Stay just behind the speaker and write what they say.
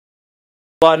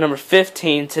Vlog number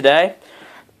 15 today.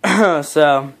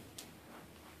 So,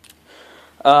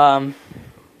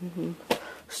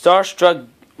 Starstruck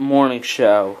morning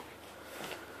show.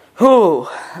 Whew.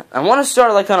 I want to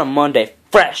start like on a Monday,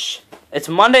 fresh. It's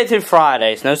Monday through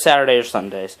Fridays, no Saturday or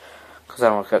Sundays, because I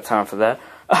don't got time for that.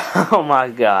 Oh my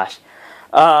gosh.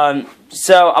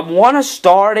 So I want to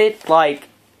start it like,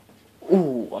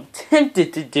 I'm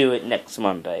tempted to do it next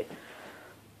Monday.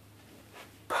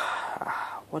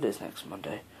 What is next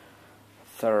Monday?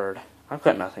 3rd. I've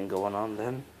got nothing going on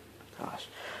then. Gosh.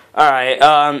 Alright,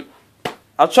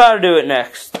 I'll try to do it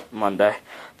next Monday.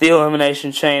 The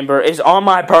Elimination Chamber is on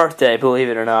my birthday, believe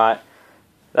it or not.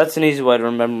 That's an easy way to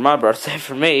remember my birthday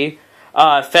for me.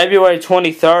 February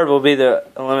 23rd will be the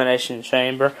Elimination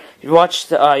Chamber. If you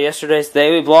watched yesterday's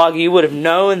daily vlog, you would have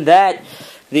known that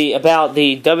about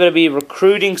the WWE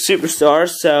recruiting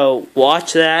superstars. So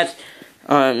watch that,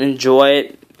 enjoy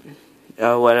it,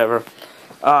 whatever.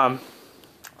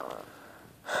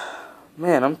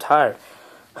 Man, I'm tired.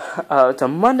 It's a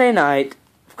Monday night.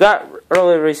 I've got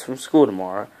early release from school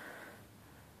tomorrow.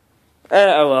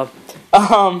 Oh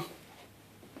well.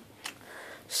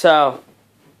 So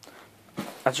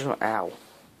I just went, ow.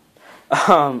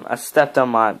 I stepped on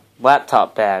my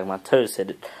laptop bag. My toes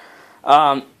hit it.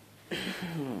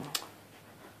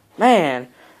 Man,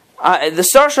 the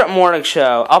Starstruck morning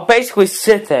show, I'll basically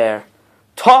sit there,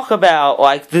 talk about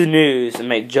like the news, and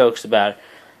make jokes about it.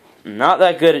 I'm not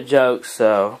that good at jokes,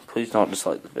 so please don't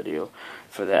dislike the video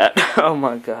for that. Oh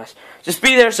my gosh. Just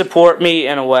be there, support me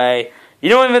in a way. You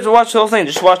don't even have to watch the whole thing,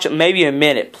 just watch it maybe a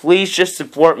minute. Please just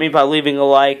support me by leaving a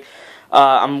like.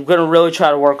 I'm going to really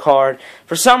try to work hard.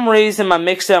 For some reason, my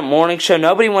Mixed Up Morning Show,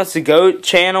 nobody wants to go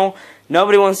channel,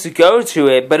 nobody wants to go to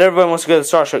it, but everybody wants to go to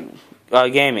Starstruck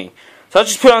Gaming. So I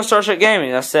just put on Starstruck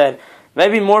Gaming. I said,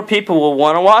 maybe more people will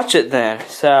want to watch it then.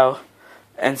 So,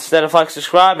 instead of like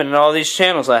subscribing to all these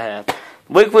channels I have.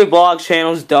 Weekly blog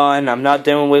channel's done. I'm not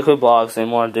doing weekly blogs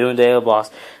anymore. I'm doing daily blogs.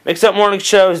 Mixed Up Morning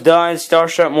Show is done.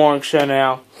 Starstruck Morning Show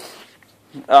now.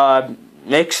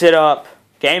 Mix It Up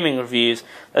Gaming Reviews.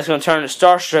 That's going to turn to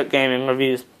Starstruck Gaming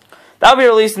Reviews. That'll be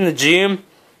released in the June.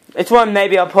 It's one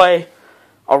maybe I'll play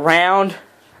around.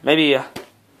 Maybe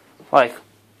like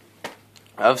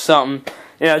of something.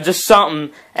 You know, just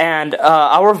something. And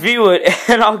I'll review it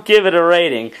and I'll give it a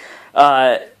rating.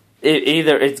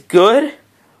 Either it's good,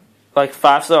 like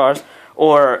 5 stars,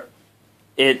 or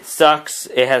it sucks,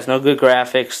 it has no good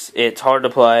graphics, it's hard to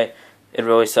play, it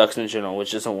really sucks in general,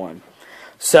 which is a 1.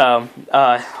 So,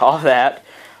 all that.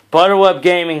 Butterweb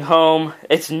Gaming Home,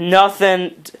 it's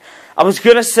nothing. I was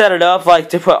going to set it up like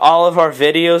to put all of our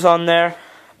videos on there,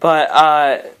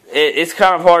 but it's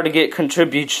kind of hard to get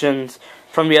contributions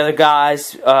from the other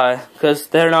guys, because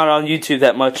they're not on YouTube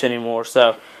that much anymore.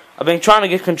 So I've been trying to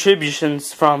get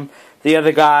contributions from the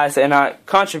other guys, and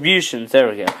contributions, there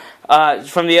we go,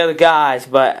 from the other guys,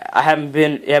 but I haven't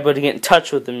been able to get in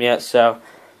touch with them yet, so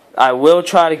I will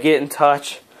try to get in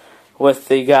touch with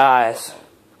the guys,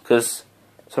 because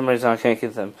for some reason I can't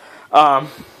get them.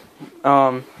 My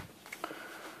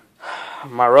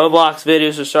Roblox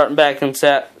videos are starting back on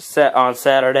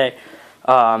Saturday.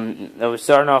 I was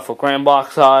starting off with Grand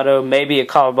Box Auto, maybe a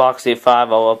Color Box C5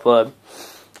 I'll upload,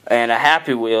 and a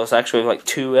Happy Wheels, actually like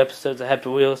 2 episodes of Happy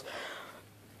Wheels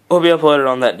will be uploaded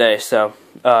on that day. So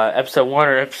episode 1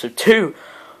 or episode 2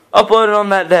 uploaded on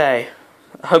that day.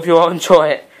 I hope you all enjoy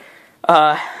it.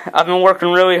 I've been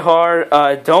working really hard.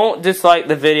 Don't dislike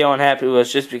the video on Happy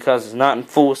Wheels just because it's not in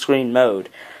full screen mode.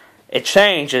 It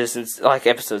changes in like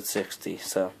episode 60.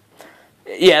 So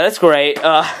yeah, that's great.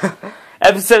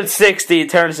 Episode 60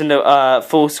 turns into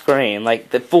full screen,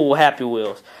 like the full Happy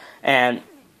Wheels. And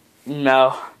you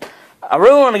know, I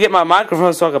really want to get my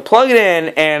microphone so I can plug it in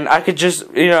and I could just,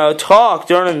 talk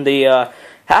during the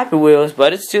Happy Wheels,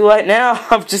 but it's too late now.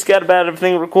 I've just got about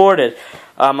everything recorded.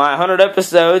 My 100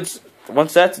 episodes,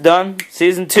 once that's done,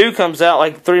 Season 2 comes out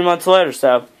like 3 months later,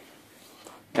 so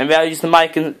maybe I'll use the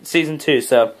mic in Season 2,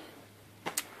 so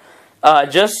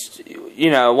just,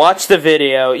 watch the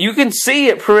video. You can see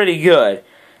it pretty good.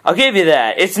 I'll give you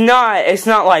that. It's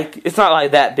not like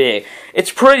that big.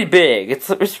 It's pretty big.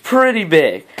 It's pretty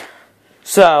big.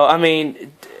 So, I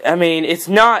mean, it's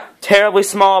not terribly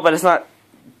small, but it's not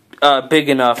big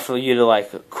enough for you to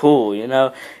like, cool,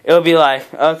 It'll be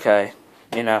like, okay,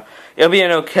 It'll be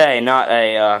an okay, not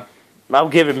a, I'll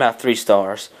give it about 3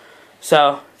 stars.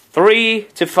 So, 3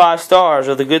 to 5 stars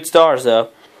are the good stars, though.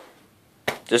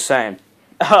 Just saying.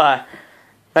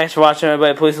 Thanks for watching,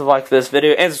 everybody. Please like this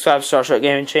video and subscribe to Starstruck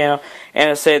Gaming channel. And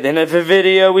I'll say at the end of the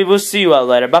video, we will see you all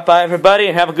later. Bye-bye, everybody,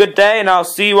 and have a good day, and I'll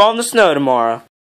see you all in the snow tomorrow.